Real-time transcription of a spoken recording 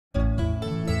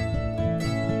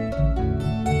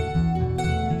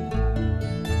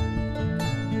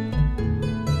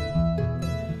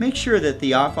Make sure that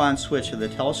the off-on switch of the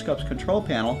telescope's control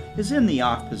panel is in the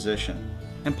off position,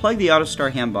 and plug the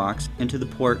Autostar handbox into the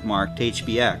port marked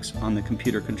HBX on the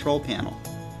computer control panel.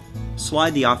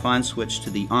 Slide the off-on switch to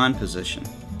the on position.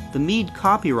 The Mead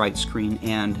copyright screen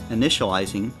and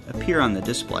initializing appear on the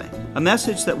display. A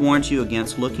message that warns you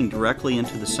against looking directly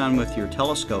into the sun with your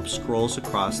telescope scrolls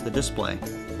across the display.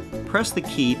 Press the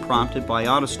key prompted by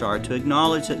Autostar to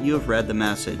acknowledge that you have read the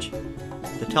message.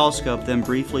 The telescope then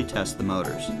briefly tests the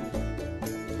motors.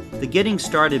 The Getting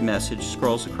Started message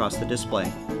scrolls across the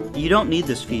display. You don't need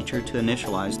this feature to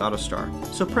initialize Autostar,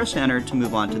 so press Enter to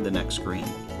move on to the next screen.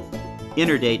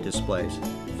 Enter date displays.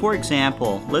 For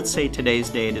example, let's say today's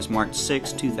date is March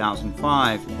 6,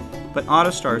 2005, but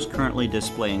Autostar is currently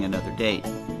displaying another date.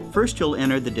 First, you'll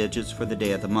enter the digits for the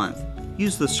day of the month.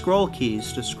 Use the scroll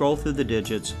keys to scroll through the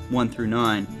digits 1 through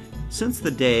 9. Since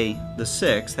the day, the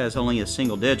 6th, has only a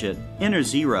single digit, enter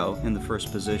 0 in the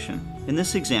first position. In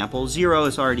this example, 0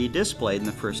 is already displayed in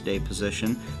the first day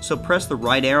position, so press the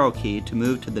right arrow key to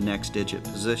move to the next digit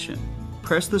position.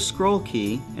 Press the scroll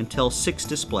key until 6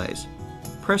 displays.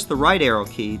 Press the right arrow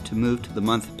key to move to the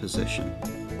month position.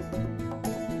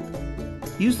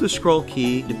 Use the scroll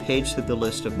key to page through the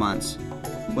list of months.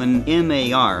 When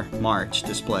MAR, March,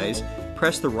 displays,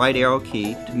 press the right arrow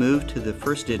key to move to the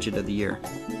first digit of the year.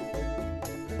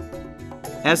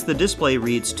 As the display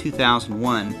reads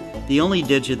 2001, the only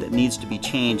digit that needs to be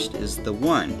changed is the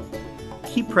 1.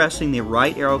 Keep pressing the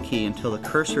right arrow key until the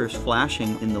cursor is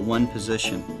flashing in the 1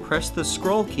 position. Press the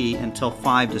scroll key until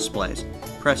 5 displays.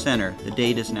 Press Enter. The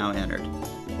date is now entered.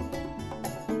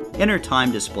 Enter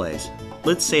time displays.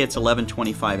 Let's say it's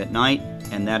 11:25 at night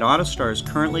and that Autostar is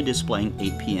currently displaying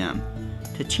 8 p.m.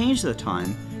 To change the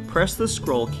time, press the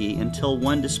scroll key until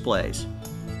 1 displays.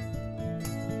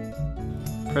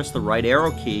 Press the right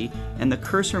arrow key and the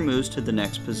cursor moves to the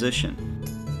next position.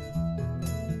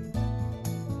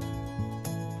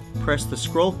 Press the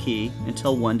scroll key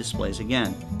until 1 displays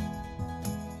again.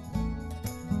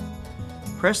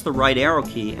 Press the right arrow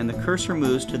key and the cursor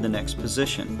moves to the next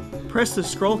position. Press the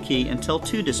scroll key until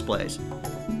 2 displays.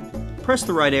 Press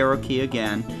the right arrow key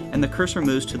again and the cursor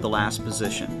moves to the last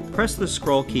position. Press the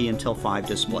scroll key until 5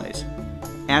 displays.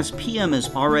 As PM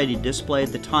is already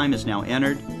displayed, the time is now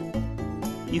entered.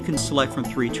 You can select from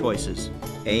 3 choices: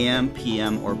 AM,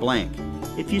 PM, or blank.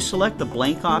 If you select the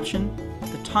blank option,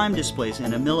 the time displays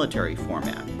in a military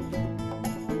format.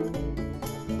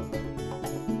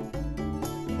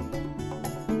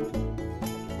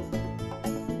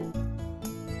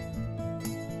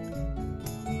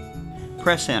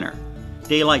 Press Enter.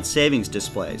 Daylight Savings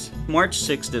displays. March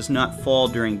 6 does not fall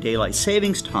during Daylight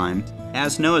Savings time.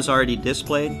 As no is already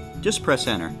displayed, just press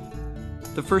Enter.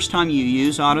 The first time you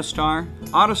use Autostar,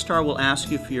 Autostar will ask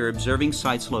you for your observing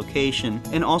site's location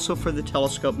and also for the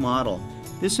telescope model.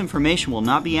 This information will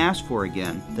not be asked for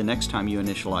again the next time you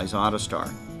initialize Autostar.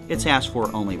 It's asked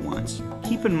for only once.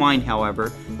 Keep in mind,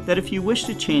 however, that if you wish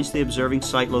to change the observing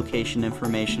site location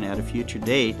information at a future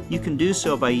date, you can do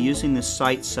so by using the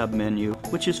Site submenu,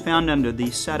 which is found under the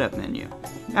Setup menu.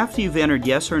 After you've entered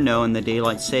yes or no in the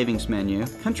Daylight Savings menu,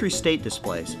 Country State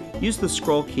displays. Use the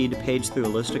scroll key to page through a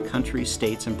list of countries,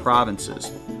 states, and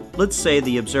provinces. Let's say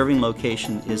the observing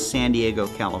location is San Diego,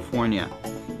 California.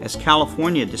 As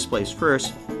California displays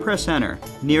first, press Enter.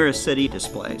 Nearest city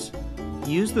displays.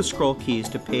 Use the scroll keys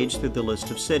to page through the list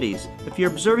of cities. If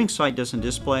your observing site doesn't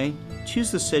display,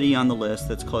 choose the city on the list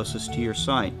that's closest to your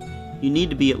site. You need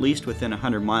to be at least within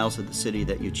 100 miles of the city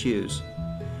that you choose.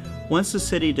 Once the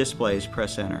city displays,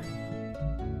 press Enter.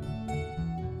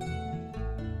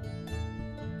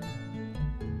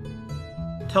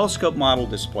 Telescope model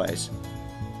displays.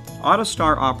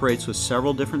 Autostar operates with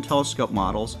several different telescope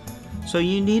models, so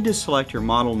you need to select your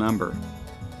model number.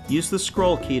 Use the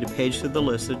scroll key to page through the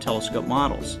list of telescope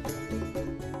models.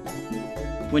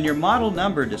 When your model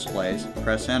number displays,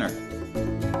 press Enter.